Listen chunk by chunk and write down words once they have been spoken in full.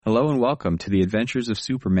Hello and welcome to the Adventures of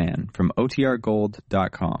Superman from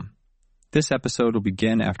OTRGold.com. This episode will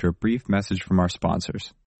begin after a brief message from our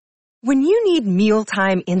sponsors. When you need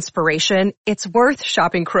mealtime inspiration, it's worth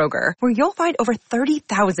shopping Kroger, where you'll find over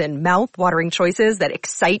 30,000 mouth-watering choices that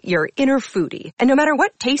excite your inner foodie. And no matter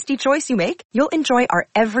what tasty choice you make, you'll enjoy our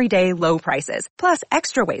everyday low prices, plus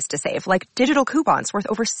extra ways to save, like digital coupons worth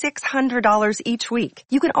over $600 each week.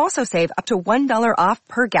 You can also save up to $1 off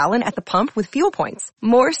per gallon at the pump with fuel points.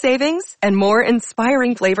 More savings and more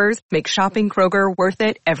inspiring flavors make shopping Kroger worth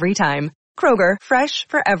it every time. Kroger, fresh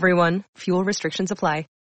for everyone. Fuel restrictions apply.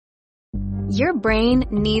 Your brain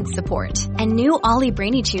needs support, and new Ollie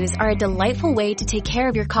Brainy Chews are a delightful way to take care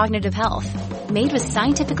of your cognitive health. Made with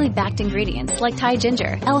scientifically backed ingredients like Thai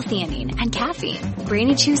ginger, L-theanine, and caffeine,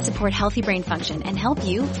 Brainy Chews support healthy brain function and help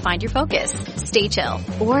you find your focus, stay chill,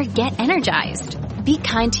 or get energized. Be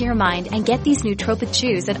kind to your mind and get these nootropic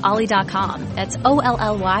chews at Ollie.com. That's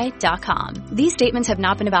OLLY.com. These statements have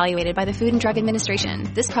not been evaluated by the Food and Drug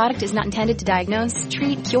Administration. This product is not intended to diagnose,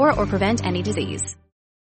 treat, cure, or prevent any disease.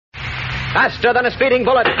 Faster than a speeding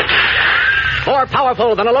bullet. More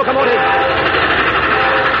powerful than a locomotive.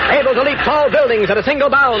 Able to leap tall buildings at a single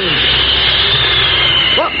bound.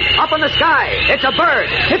 Look, up in the sky. It's a bird.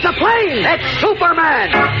 It's a plane. It's Superman.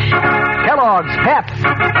 Kellogg's Pep.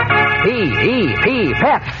 P-E-P,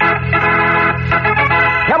 Pep.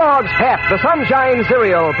 Kellogg's Pep, the Sunshine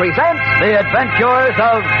Cereal, presents The Adventures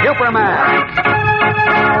of Superman.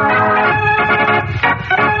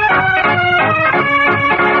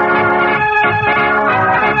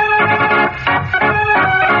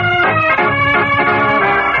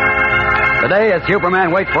 Today, as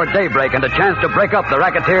Superman waits for daybreak and a chance to break up the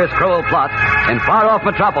Racketeers' cruel plot, in far-off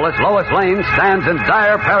Metropolis, Lois Lane stands in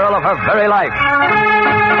dire peril of her very life.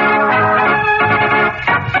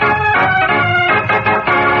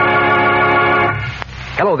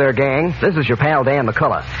 Hello there, gang. This is your pal, Dan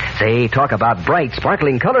McCullough. Say, talk about bright,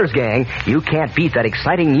 sparkling colors, gang. You can't beat that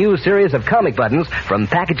exciting new series of comic buttons from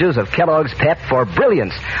packages of Kellogg's Pep for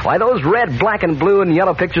brilliance. Why, those red, black, and blue and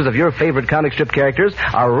yellow pictures of your favorite comic strip characters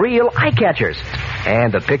are real eye-catchers.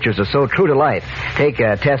 And the pictures are so true to life. Take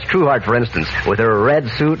Tess Trueheart, for instance, with her red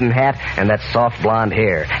suit and hat and that soft blonde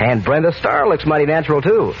hair. And Brenda Starr looks mighty natural,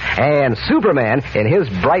 too. And Superman in his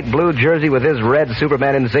bright blue jersey with his red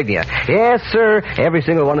Superman insignia. Yes, sir, every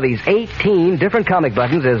single one of these 18 different comic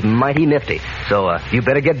buttons is mighty nifty. So you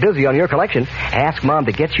better get busy on your collection. Ask Mom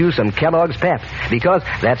to get you some Kellogg's Pep, because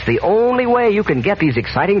that's the only way you can get these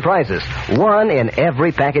exciting prizes. One in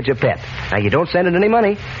every package of Pep. Now, you don't send it any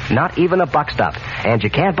money, not even a buck stop. And you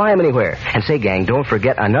can't buy them anywhere. And say, gang, don't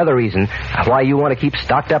forget another reason why you want to keep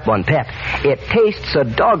stocked up on Pep. It tastes so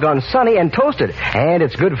doggone sunny and toasted, and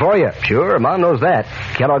it's good for you. Sure, Mom knows that.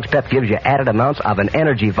 Kellogg's Pep gives you added amounts of an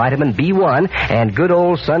energy vitamin B1 and good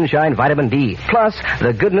old sunshine vitamin D, plus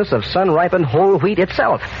the goodness of sun-ripened whole wheat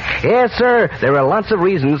itself. Yes, sir, there are lots of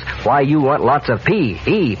reasons why you want lots of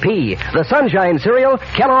P-E-P, the Sunshine Cereal,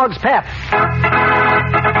 Kellogg's Pep.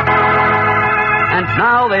 And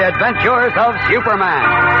now, the adventures of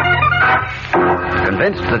Superman.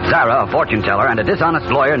 Convinced that Zara, a fortune-teller, and a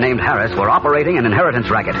dishonest lawyer named Harris were operating an inheritance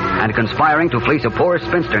racket and conspiring to fleece a poor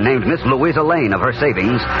spinster named Miss Louisa Lane of her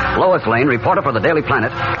savings, Lois Lane, reporter for the Daily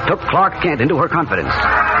Planet, took Clark Kent into her confidence.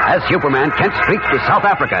 As Superman, Kent streaked to South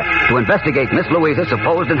Africa to investigate Miss Louisa's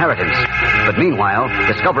supposed inheritance. But meanwhile,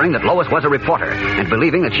 discovering that Lois was a reporter and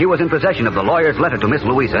believing that she was in possession of the lawyer's letter to Miss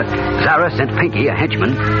Louisa, Zara sent Pinky, a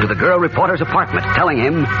henchman, to the girl reporter's apartment, telling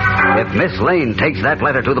him, if Miss Lane takes that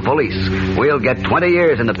letter to the police, we'll get 20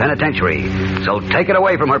 years in the penitentiary. So take it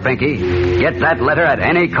away from her, Pinky. Get that letter at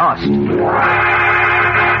any cost.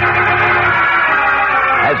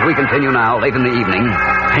 As we continue now, late in the evening,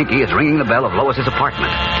 Pinky is ringing the bell of Lois's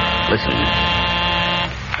apartment. Listen.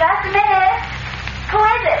 Just a minute. Who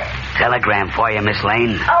is it? Telegram for you, Miss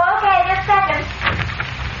Lane. Oh, okay, just a second.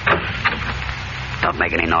 Don't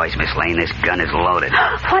make any noise, Miss Lane. This gun is loaded.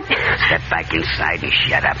 What? Step back inside and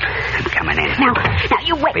shut up. I'm coming in. Now,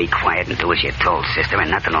 you wait. Be quiet and do as you're told, sister,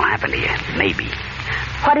 and nothing will happen to you. Maybe.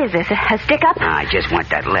 What is this, a stick-up? No, I just want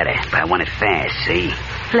that letter, but I want it fast, see?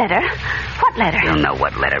 Letter? What letter? You'll know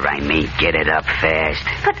what letter I mean. Get it up fast.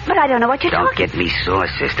 But I don't know what you're Don't talking... get me sore,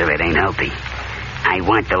 sister. It ain't healthy. I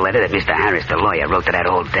want the letter that Mr. Harris, the lawyer, wrote to that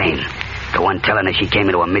old dame. The one telling her she came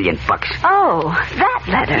into $1 million. Oh, that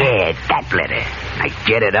letter. Yeah, that letter. Now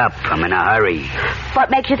get it up. I'm in a hurry. What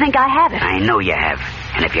makes you think I have it? I know you have.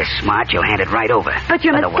 And if you're smart, you'll hand it right over. But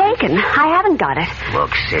you're mistaken. I haven't got it.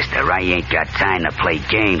 Look, sister, I ain't got time to play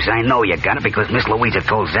games. I know you got it because Miss Louisa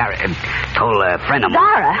told a friend of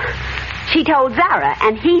mine. Zara? She told Zara,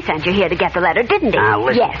 and he sent you here to get the letter, didn't he? Now,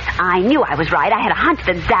 listen. Yes, I knew I was right. I had a hunch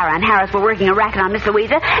that Zara and Harris were working a racket on Miss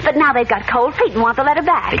Louisa, but now they've got cold feet and want the letter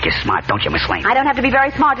back. Think you're smart, don't you, Miss Lane? I don't have to be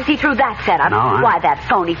very smart to see through that setup. No, huh? Why, that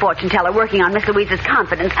phony fortune teller working on Miss Louisa's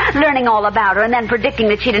confidence, learning all about her, and then predicting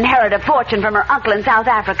that she'd inherit a fortune from her uncle in South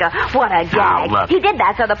Africa. What a gag. Now, look. He did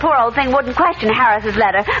that so the poor old thing wouldn't question Harris's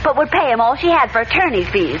letter, but would pay him all she had for attorney's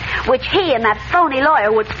fees, which he and that phony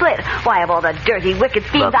lawyer would split. Why, of all the dirty, wicked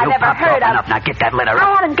schemes Look, I've you ever popped heard off of... enough. Now get that letter I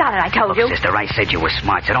up. haven't got it, I told you. Sister, I said you were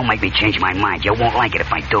smart, so don't make me change my mind. You won't like it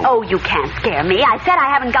if I do. Oh, you can't scare me. I said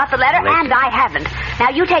I haven't got the letter, Listen. and I haven't. Now,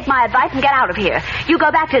 you take my advice and get out of here. You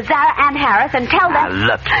go back to Zara and Harris and tell them... Now,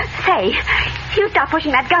 look. Say, you stop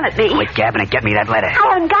pushing that gun at me. Quit gabbing and get me that letter.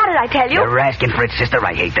 I haven't got it, I tell you. You're asking for it, sister.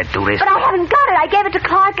 I hate to do this. But I haven't got it. I gave it to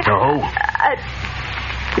Clark. To who?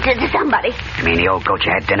 To somebody. You mean the old goat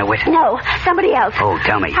you had dinner with? No, somebody else. Oh,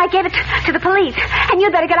 tell me. I gave it to the police. And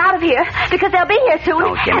you'd better get out of here, because they'll be here soon.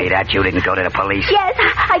 Don't give me that. You didn't go to the police. Yes,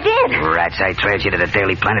 I did. Rats, I trailed you to the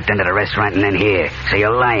Daily Planet, then to the restaurant, and then here. So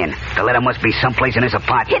you're lying. The letter must be someplace in this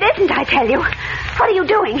apartment. It isn't, I tell you. What are you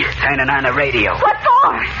doing? Turning on the radio. What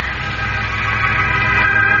for?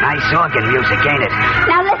 Nice organ music, ain't it?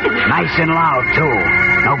 Now listen. Nice and loud, too.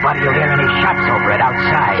 Nobody will hear any shots over it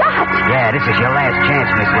outside. Shots? Yeah, this is your last chance,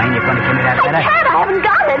 Miss Lane. You're going to give me that I letter? can't. I haven't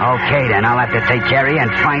got it. Okay, then. I'll have to take care of you and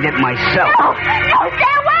find it myself. No,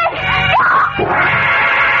 stay away. No.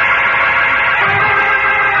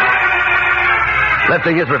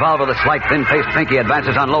 Lifting his revolver, the slight, thin-faced Pinky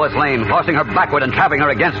advances on Lois Lane, forcing her backward and trapping her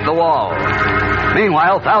against the wall.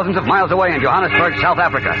 Meanwhile, thousands of miles away in Johannesburg, South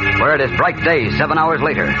Africa, where it is bright day 7 hours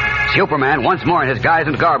later, Superman, once more in his guise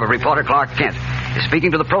and garb of reporter Clark Kent, is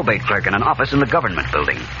speaking to the probate clerk in an office in the government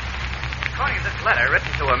building. According to this letter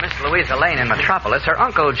written to Miss Louisa Lane in Metropolis, her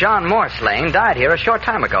uncle John Morse Lane died here a short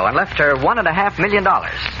time ago and left her $1.5 million.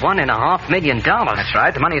 $1.5 million? That's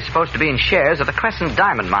right. The money is supposed to be in shares of the Crescent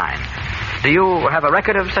Diamond Mine. Do you have a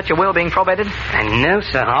record of such a will being probated? No,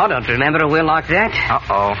 sir. I don't remember a will like that.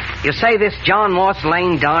 Uh-oh. You say this John Morse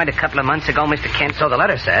Lane died a couple of months ago, Mr. Kent? So the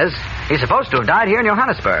letter says. He's supposed to have died here in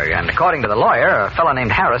Johannesburg, and according to the lawyer, a fellow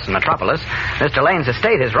named Harris in Metropolis, Mr. Lane's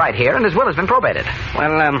estate is right here, and his will has been probated.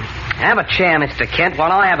 Well, have a chair, Mr. Kent,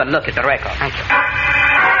 while I have a look at the record. Thank you.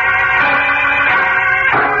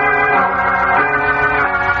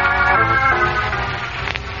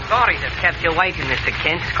 Sorry to have kept you waiting, Mr.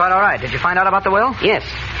 Kent. It's quite all right. Did you find out about the will? Yes.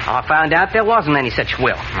 I found out there wasn't any such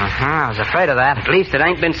will. I was afraid of that. At least it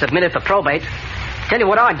ain't been submitted for probate. Tell you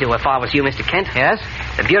what I'd do if I was you, Mr. Kent. Yes?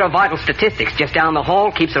 The Bureau of Vital Statistics just down the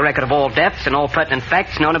hall keeps a record of all deaths and all pertinent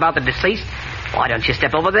facts known about the deceased. Why don't you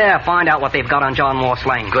step over there, find out what they've got on John Morse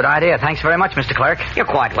Lane? Good idea. Thanks very much, Mr. Clerk. You're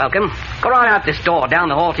quite welcome. Go right out this door, down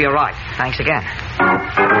the hall to your right. Thanks again.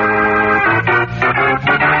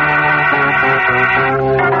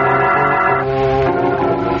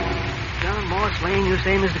 John Morse Lane, you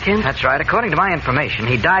say, Mr. Kent? That's right. According to my information,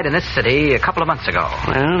 he died in this city a couple of months ago.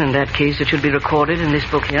 Well, in that case, it should be recorded in this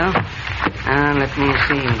book here. Let me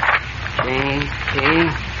see. J.K.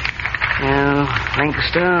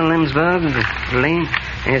 Lancaster, Lemsburg, Lane.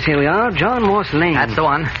 Yes, here we are. John Morse Lane. That's the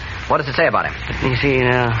one. What does it say about him? Let me see.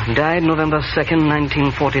 Died November 2nd,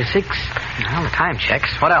 1946. Well, the time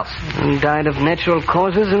checks. What else? Died of natural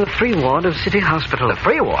causes in the free ward of City Hospital. The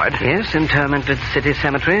free ward? Yes, interment at City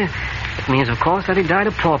Cemetery. It means, of course, that he died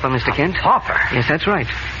a pauper, Mr. Kent. Pauper? Yes, that's right.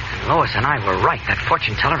 Lois and I were right. That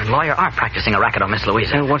fortune teller and lawyer are practicing a racket on Miss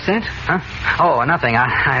Louisa. What's that? Huh? Oh, nothing.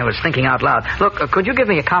 I was thinking out loud. Look, could you give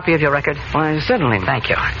me a copy of your record? Why, certainly. Thank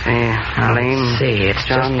you. Lane. Let's see, it's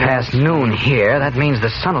John just past noon here. That means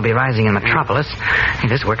the sun will be rising in Metropolis. Hey,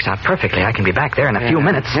 this works out perfectly. I can be back there in a few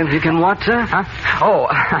minutes. If you can what, sir? Huh? Oh,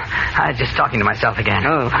 I was just talking to myself again.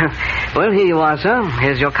 Oh. Well, here you are, sir.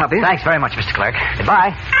 Here's your copy. Thanks very much, Mr. Clerk.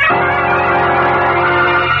 Goodbye.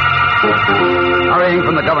 Hurrying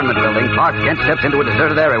from the government building, Clark Kent steps into a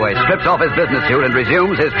deserted alleyway, strips off his business suit, and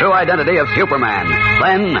resumes his true identity of Superman.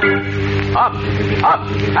 Then, up,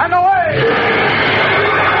 and away!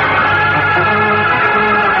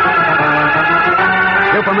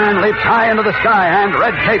 Superman leaps high into the sky, and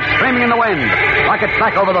red cape streaming in the wind, rockets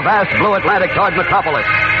back over the vast blue Atlantic toward Metropolis.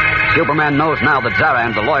 Superman knows now that Zara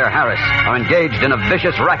and the lawyer Harris are engaged in a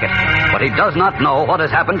vicious racket, but he does not know what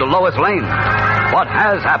has happened to Lois Lane. What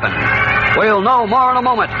has happened? We'll know more in a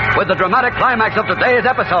moment with the dramatic climax of today's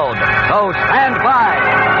episode. So stand by.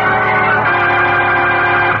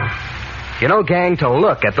 You know, gang, to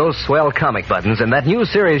look at those swell comic buttons in that new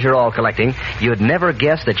series you're all collecting, you'd never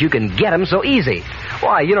guess that you can get them so easy.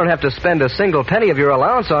 Why, you don't have to spend a single penny of your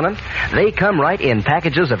allowance on them. They come right in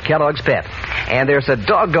packages of Kellogg's Pep. And they're so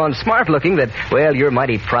doggone smart looking that, well, you're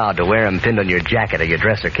mighty proud to wear them pinned on your jacket or your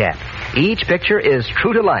dress or cap. Each picture is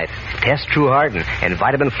true to life. Tess Trueheart and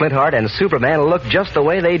Vitamin Flintheart and Superman look just the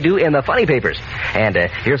way they do in the funny papers. And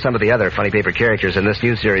here's some of the other funny paper characters in this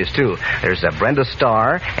new series, too. There's Brenda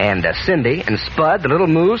Starr and Cindy and Spud, the little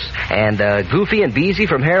moose, and Goofy and Beezy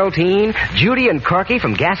from Haroldine, Judy and Corky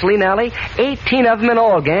from Gasoline Alley. 18 of them in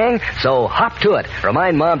all, gang. So hop to it.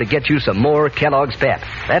 Remind Mom to get you some more Kellogg's Pep.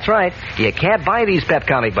 That's right. You can't buy these Pep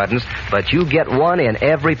comic buttons, but you get one in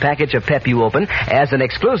every package of Pep you open as an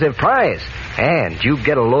exclusive prize. And you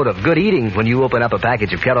get a load of good eating when you open up a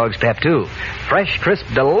package of Kellogg's Pep, too. Fresh, crisp,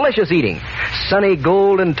 delicious eating. Sunny,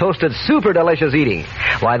 golden, toasted, super delicious eating.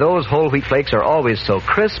 Why, those whole wheat flakes are always so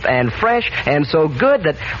crisp and fresh and so good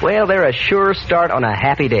that, well, they're a sure start on a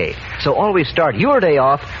happy day. So always start your day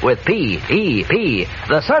off with P-E-P,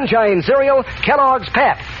 the Sunshine Cereal, Kellogg's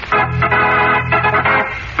Pep.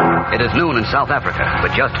 It is noon in South Africa,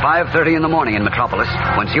 but just 5:30 in the morning in Metropolis,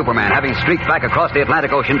 when Superman, having streaked back across the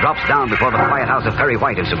Atlantic Ocean, drops down before the quiet house of Perry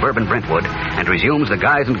White in suburban Brentwood and resumes the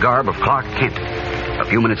guise and garb of Clark Kent. A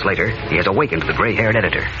few minutes later, he has awakened the gray-haired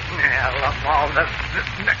editor.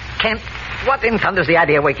 Kent, what in thunder's the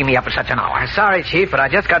idea of waking me up at such an hour? Sorry, Chief, but I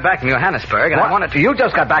just got back from Johannesburg, and what? I wanted to... You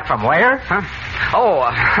just got back from where? Huh? Oh,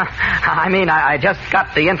 I just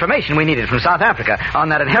got the information we needed from South Africa on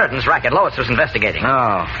that inheritance racket Lois was investigating.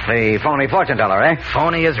 Oh, the phony fortune teller, eh?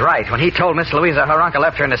 Phony is right. When he told Miss Louisa her uncle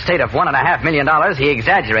left her an estate of $1.5 million, he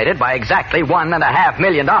exaggerated by exactly $1.5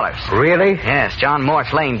 million. Really? Yes, John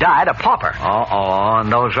Morse Lane died a pauper.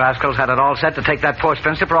 And those rascals had it all set to take that poor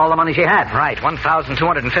spinster for all the money she had. Right,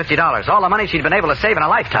 $1,250. All the money she'd been able to save in a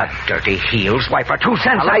lifetime. Dirty heels, wipe for 2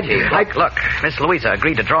 cents. Look, Miss Louisa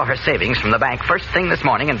agreed to draw her savings from the bank first thing this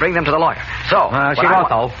morning and bring them to the lawyer. So... she won't,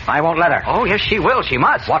 though. I won't let her. Oh, yes, she will. She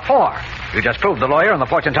must. What for? You just proved the lawyer and the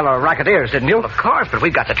fortune teller are racketeers, didn't you? Of course, but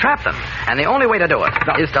we've got to trap them. And the only way to do it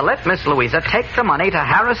is to let Miss Louisa take the money to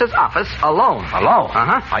Harris's office alone. Alone?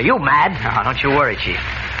 Uh-huh. Are you mad? No, don't you worry, Chief.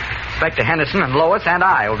 Inspector Henderson and Lois and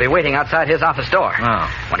I will be waiting outside his office door. Oh.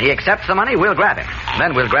 When he accepts the money, we'll grab him.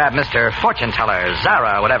 Then we'll grab Mr. Fortune Teller,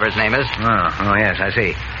 Zara, whatever his name is. Oh, yes, I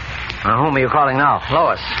see. Whom are you calling now?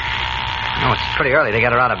 Lois. I know it's pretty early to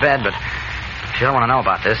get her out of bed, but she don't want to know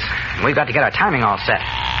about this. We've got to get our timing all set.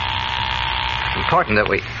 It's important that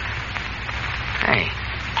we... Hey,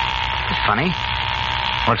 it's funny.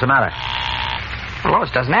 What's the matter? Well, Lois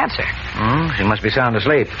doesn't answer. She must be sound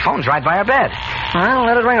asleep. Phone's right by her bed. Well,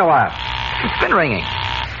 let it ring a while. It's been ringing.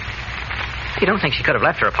 You don't think she could have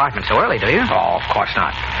left her apartment so early, do you? Oh, of course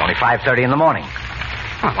not. It's only 5:30 in the morning.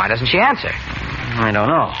 Well, why doesn't she answer? I don't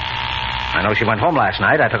know. I know she went home last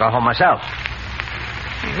night. I took her home myself.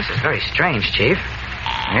 Hey, this is very strange, Chief.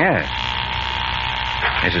 Yes.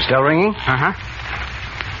 Is it still ringing? Uh-huh.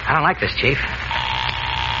 I don't like this, Chief.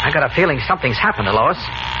 I got a feeling something's happened to Lois.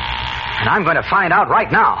 And I'm going to find out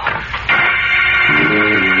right now.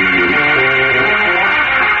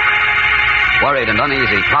 Worried and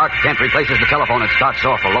uneasy, Clark Kent replaces the telephone and starts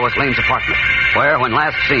off for Lois Lane's apartment, where, when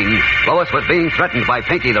last seen, Lois was being threatened by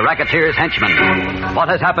Pinky, the racketeer's henchman. What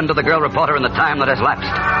has happened to the girl reporter in the time that has lapsed?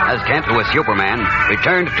 Has Kent, who is Superman,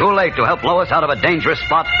 returned too late to help Lois out of a dangerous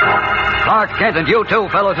spot? Clark Kent and you too,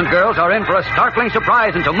 fellows and girls, are in for a startling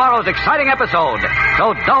surprise in tomorrow's exciting episode.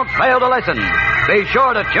 So don't fail to listen. Be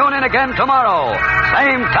sure to tune in again tomorrow.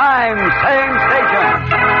 Same time, same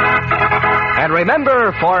station. And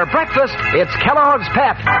remember, for breakfast, it's Kellogg's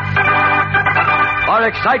Pep. For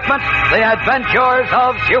excitement, the adventures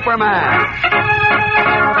of Superman.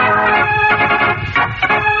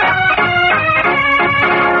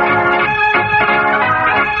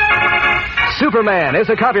 Superman is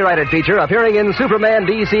a copyrighted feature appearing in Superman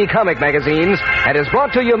DC comic magazines and is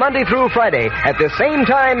brought to you Monday through Friday at the same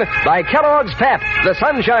time by Kellogg's Pep, the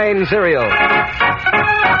Sunshine Cereal.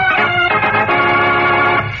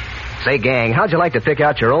 Say, gang, how'd you like to pick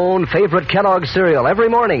out your own favorite Kellogg's cereal every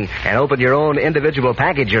morning and open your own individual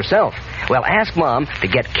package yourself? Well, ask Mom to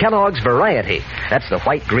get Kellogg's Variety. That's the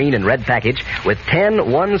white, green, and red package with 10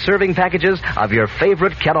 one-serving packages of your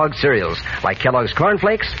favorite Kellogg's cereals, like Kellogg's Corn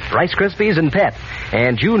Flakes, Rice Krispies, and Pep.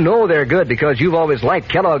 And you know they're good because you've always liked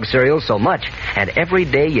Kellogg's cereals so much. And every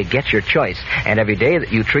day you get your choice. And every day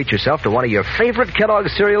that you treat yourself to one of your favorite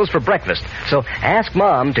Kellogg's cereals for breakfast. So ask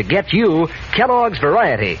Mom to get you Kellogg's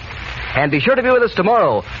Variety. And be sure to be with us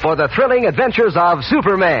tomorrow for the thrilling adventures of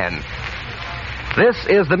Superman. This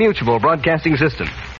is the Mutual Broadcasting System.